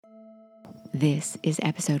This is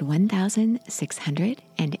episode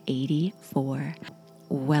 1684.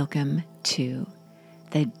 Welcome to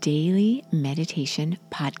the Daily Meditation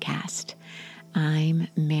Podcast. I'm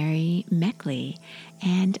Mary Meckley,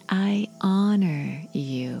 and I honor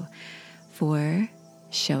you for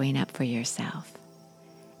showing up for yourself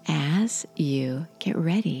as you get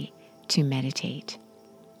ready to meditate.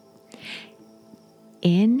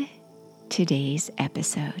 In today's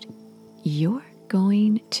episode, you're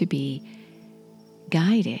going to be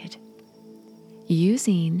guided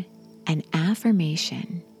using an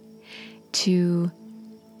affirmation to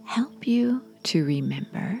help you to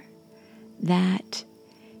remember that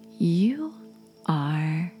you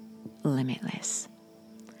are limitless.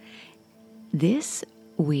 This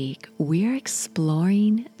week, we're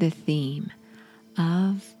exploring the theme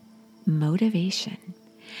of motivation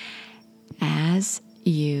as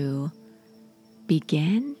you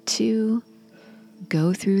begin to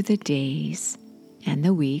go through the days and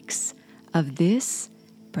the weeks of this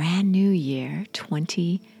brand new year,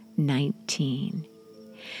 2019.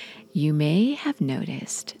 You may have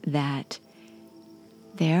noticed that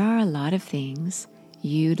there are a lot of things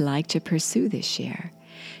you'd like to pursue this year.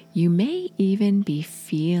 You may even be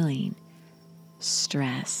feeling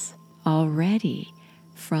stress already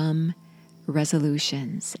from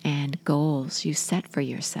resolutions and goals you set for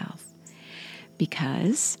yourself.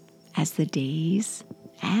 Because as the days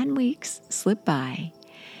and weeks slip by,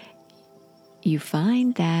 you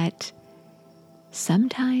find that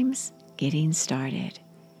sometimes getting started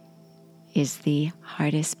is the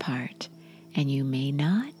hardest part, and you may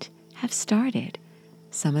not have started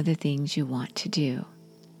some of the things you want to do.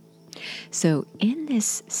 So in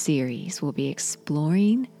this series, we'll be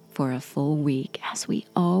exploring for a full week, as we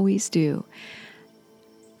always do,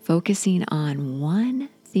 focusing on one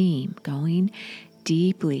theme, going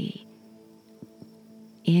deeply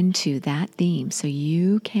into that theme so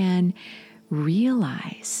you can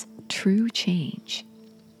realize true change.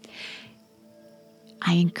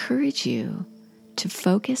 I encourage you to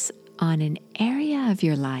focus on an area of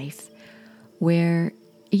your life where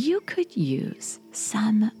you could use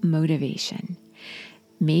some motivation.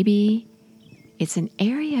 Maybe it's an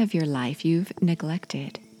area of your life you've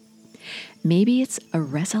neglected. Maybe it's a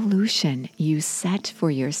resolution you set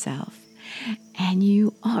for yourself, and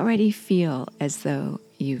you already feel as though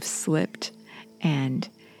you've slipped and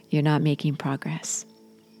you're not making progress.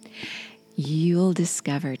 You'll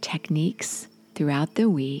discover techniques throughout the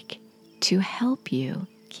week to help you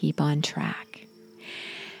keep on track.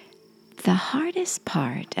 The hardest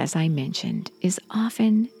part, as I mentioned, is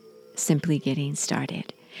often simply getting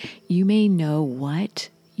started. You may know what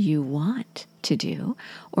you want to do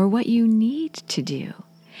or what you need to do.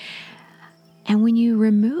 And when you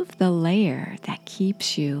remove the layer that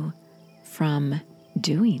keeps you from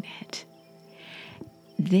doing it,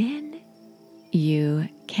 then you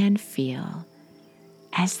can feel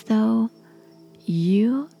as though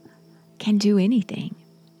you can do anything.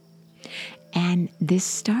 And this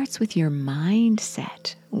starts with your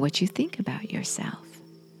mindset, what you think about yourself.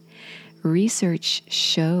 Research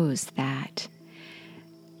shows that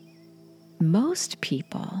most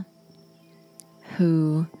people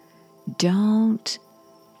who don't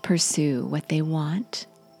pursue what they want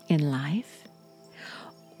in life,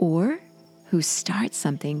 or who start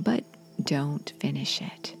something but don't finish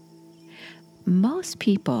it. Most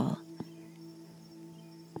people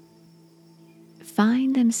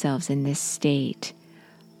find themselves in this state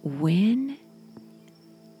when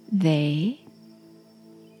they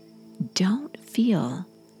don't feel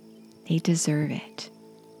they deserve it.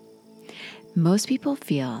 Most people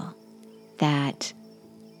feel that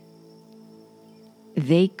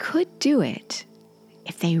they could do it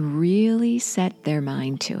if they really set their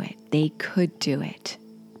mind to it. They could do it.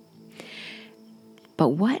 But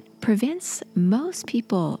what prevents most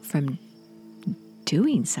people from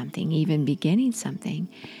doing something, even beginning something,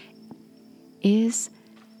 is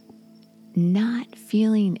not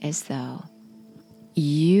feeling as though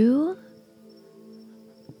you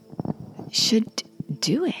should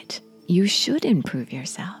do it. You should improve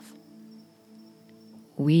yourself.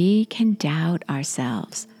 We can doubt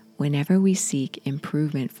ourselves whenever we seek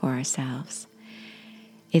improvement for ourselves.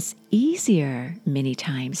 It's easier many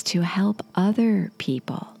times to help other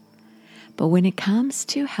people. But when it comes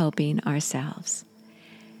to helping ourselves,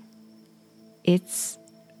 it's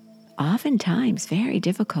oftentimes very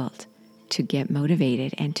difficult to get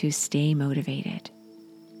motivated and to stay motivated.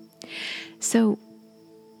 So,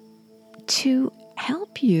 to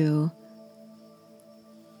help you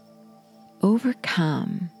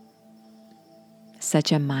overcome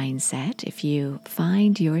such a mindset, if you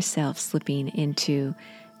find yourself slipping into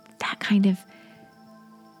that kind of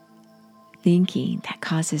thinking that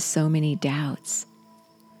causes so many doubts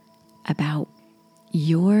about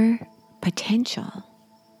your potential,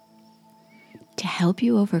 to help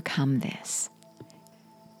you overcome this,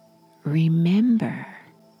 remember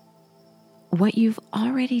what you've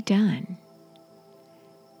already done,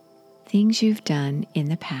 things you've done in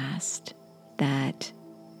the past that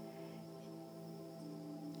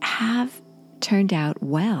have turned out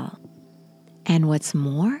well. And what's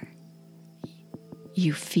more,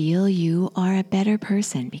 you feel you are a better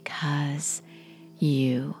person because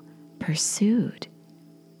you pursued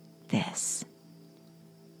this.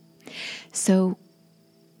 So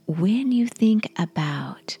when you think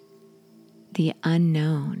about the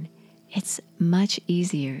unknown, it's much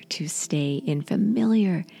easier to stay in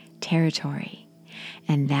familiar territory.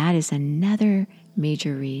 And that is another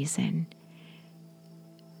major reason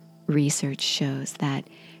research shows that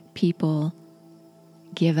people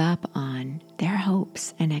give up on their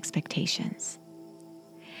hopes and expectations.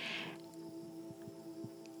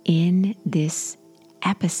 In this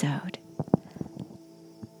episode,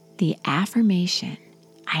 the affirmation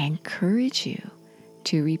I encourage you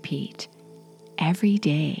to repeat every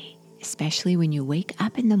day, especially when you wake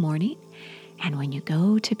up in the morning and when you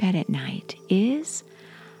go to bed at night, is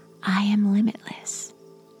I am limitless.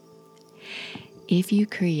 If you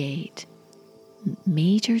create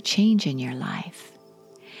major change in your life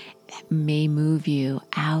that may move you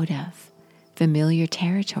out of familiar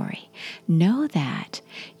territory, know that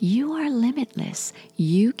you are limitless.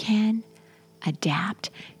 You can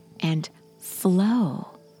adapt and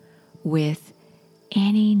flow with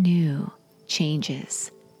any new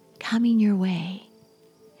changes coming your way.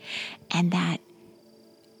 And that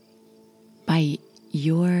by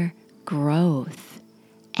your growth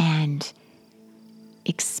and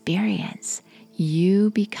experience,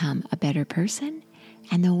 you become a better person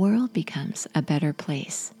and the world becomes a better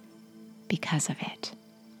place because of it.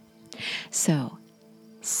 So,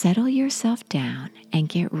 settle yourself down and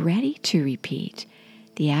get ready to repeat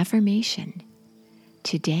the affirmation,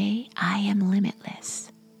 today I am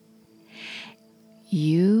limitless.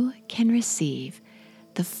 You can receive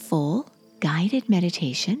the full guided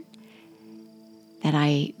meditation that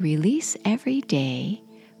I release every day,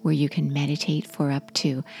 where you can meditate for up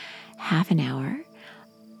to half an hour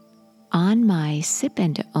on my Sip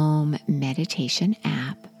and Om meditation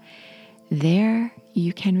app. There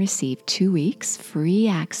you can receive 2 weeks free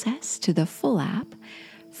access to the full app,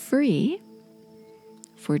 free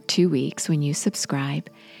for 2 weeks when you subscribe.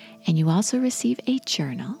 And you also receive a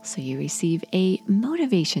journal. So you receive a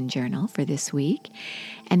motivation journal for this week.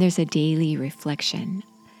 And there's a daily reflection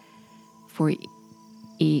for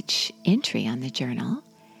each entry on the journal.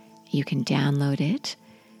 You can download it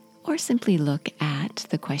or simply look at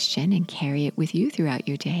the question and carry it with you throughout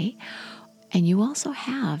your day. And you also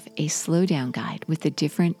have a slow down guide with the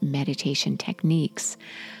different meditation techniques,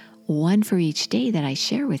 one for each day that I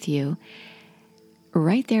share with you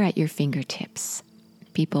right there at your fingertips.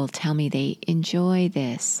 People tell me they enjoy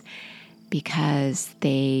this because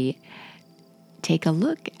they take a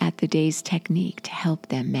look at the day's technique to help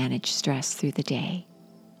them manage stress through the day.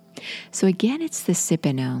 So again, it's the Sip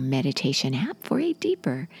and Om meditation app for a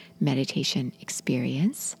deeper meditation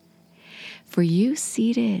experience. For you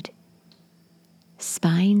seated,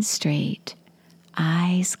 spine straight,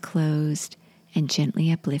 eyes closed and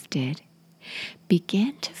gently uplifted,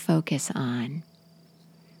 begin to focus on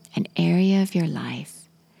an area of your life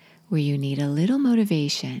where you need a little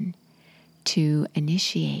motivation to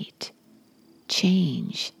initiate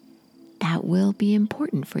change that will be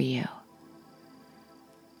important for you,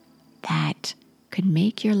 that could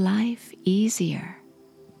make your life easier.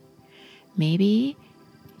 Maybe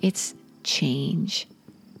it's change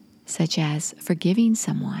such as forgiving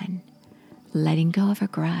someone, letting go of a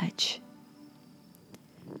grudge,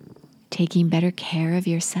 taking better care of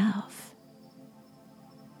yourself,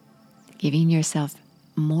 giving yourself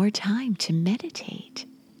more time to meditate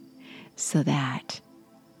so that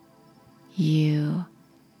you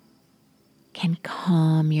can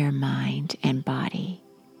calm your mind and body.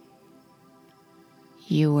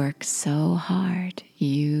 You work so hard.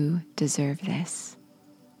 You deserve this.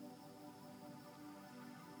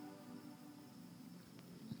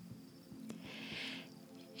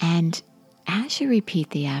 And as you repeat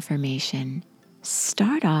the affirmation,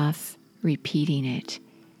 start off repeating it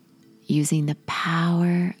using the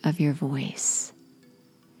power of your voice.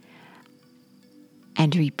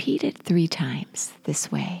 And repeat it 3 times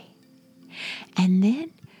this way. And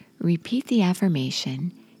then repeat the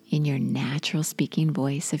affirmation in your natural speaking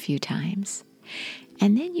voice a few times.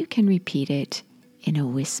 And then you can repeat it in a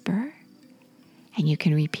whisper, And you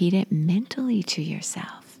can repeat it mentally to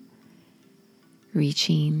yourself,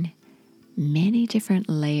 reaching many different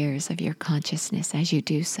layers of your consciousness as you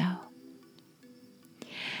do so.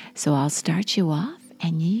 So I'll start you off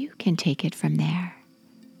and you can take it from there.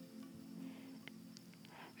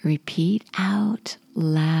 Repeat out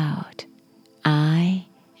loud, I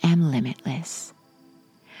am limitless.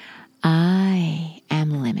 I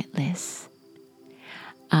am limitless.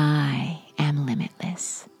 I am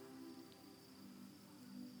limitless.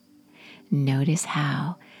 Notice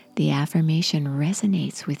how the affirmation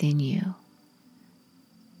resonates within you.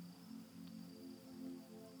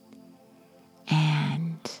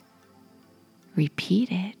 And repeat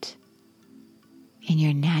it in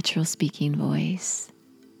your natural speaking voice.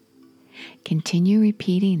 Continue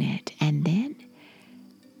repeating it and then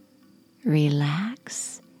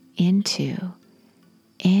relax into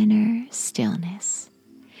inner stillness.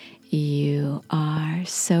 You are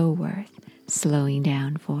so worth slowing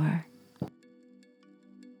down for.